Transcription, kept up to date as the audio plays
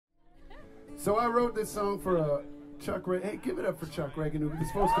So I wrote this song for Chuck Reagan. Hey, give it up for Chuck Reagan, who was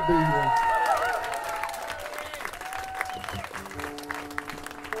supposed to be here.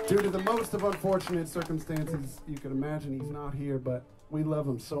 Due to the most of unfortunate circumstances you could imagine, he's not here, but we love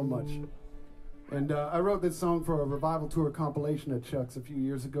him so much. And I wrote this song for a revival tour compilation at Chuck's a few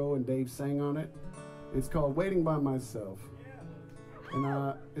years ago, and Dave sang on it. It's called Waiting by Myself.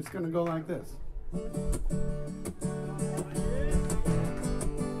 And it's going to go like this.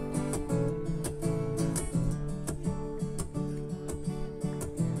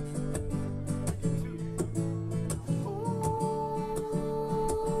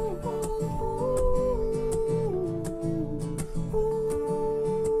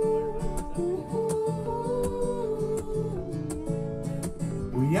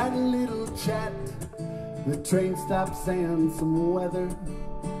 We had a little chat, the train stops and some weather,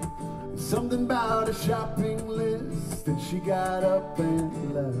 something about a shopping list, and she got up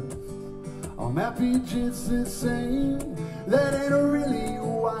and left. I'm happy just the same, that ain't really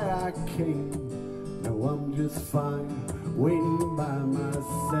why I came. No, I'm just fine, waiting by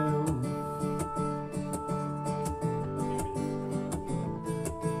myself.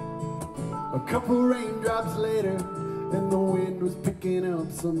 A couple raindrops later, and the wind was picking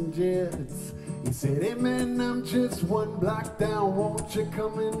up some jets. He said, hey man, I'm just one block down, won't you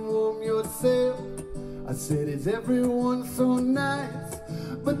come and warm yourself? I said, is everyone so nice?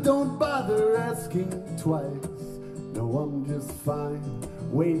 But don't bother asking twice. No, I'm just fine,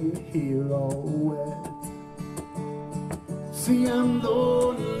 waiting here all wet. See, I'm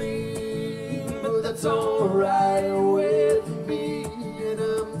lonely, but that's alright with me. And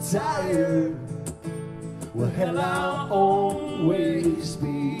I'm tired, well hell, I'll always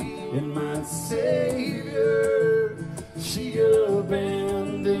be. And my Savior, she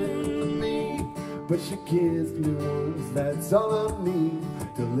abandoned me, but she kissed me once, that's all I need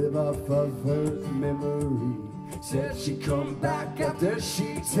to live off of her memory. Said she'd come back after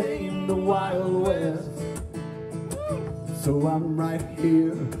she tamed the Wild West. So I'm right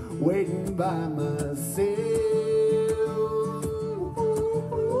here, waiting by myself.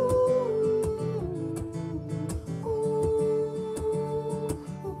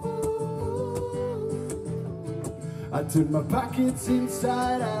 I turned my pockets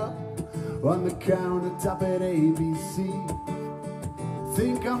inside out on the countertop at ABC.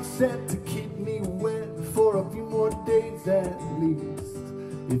 Think I'm set to keep me wet for a few more days at least.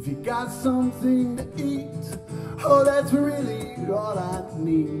 If you got something to eat, oh, that's really all I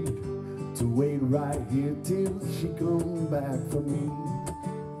need. To wait right here till she comes back for me.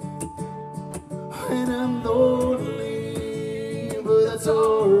 And I'm lonely, but that's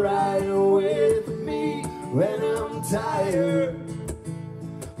alright with me. When I'm tired,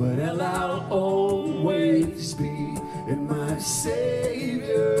 but hell, I'll always be. And my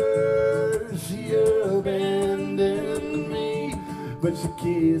Savior, she abandoned me, but she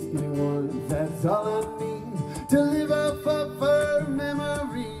kissed me once, that's all I need to live off of her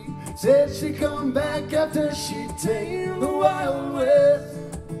memory. Said she'd come back after she tamed the Wild West.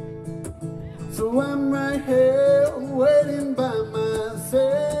 So I'm right here, waiting by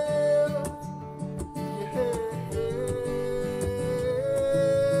myself.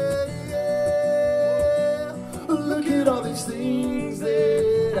 Look at all these things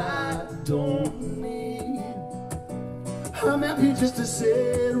that I don't need. I'm happy just to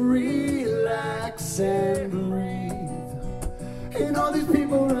sit, relax and breathe. And all these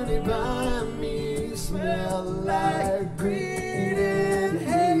people running by me smell like greed and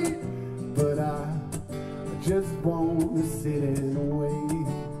hate. But I just want to sit and wait.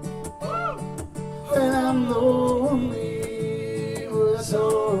 And I'm lonely, but that's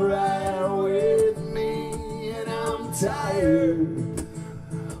alright with me. Tired,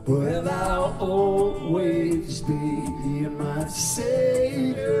 well I'll always be. And my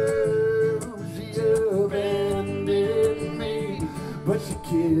Savior, she abandoned me, but she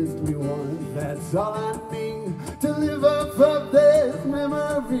kissed me once, that's all I need to live off of this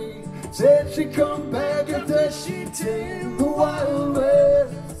memory. Said she'd come back after she tamed the Wild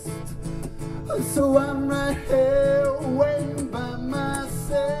West. So I'm right here,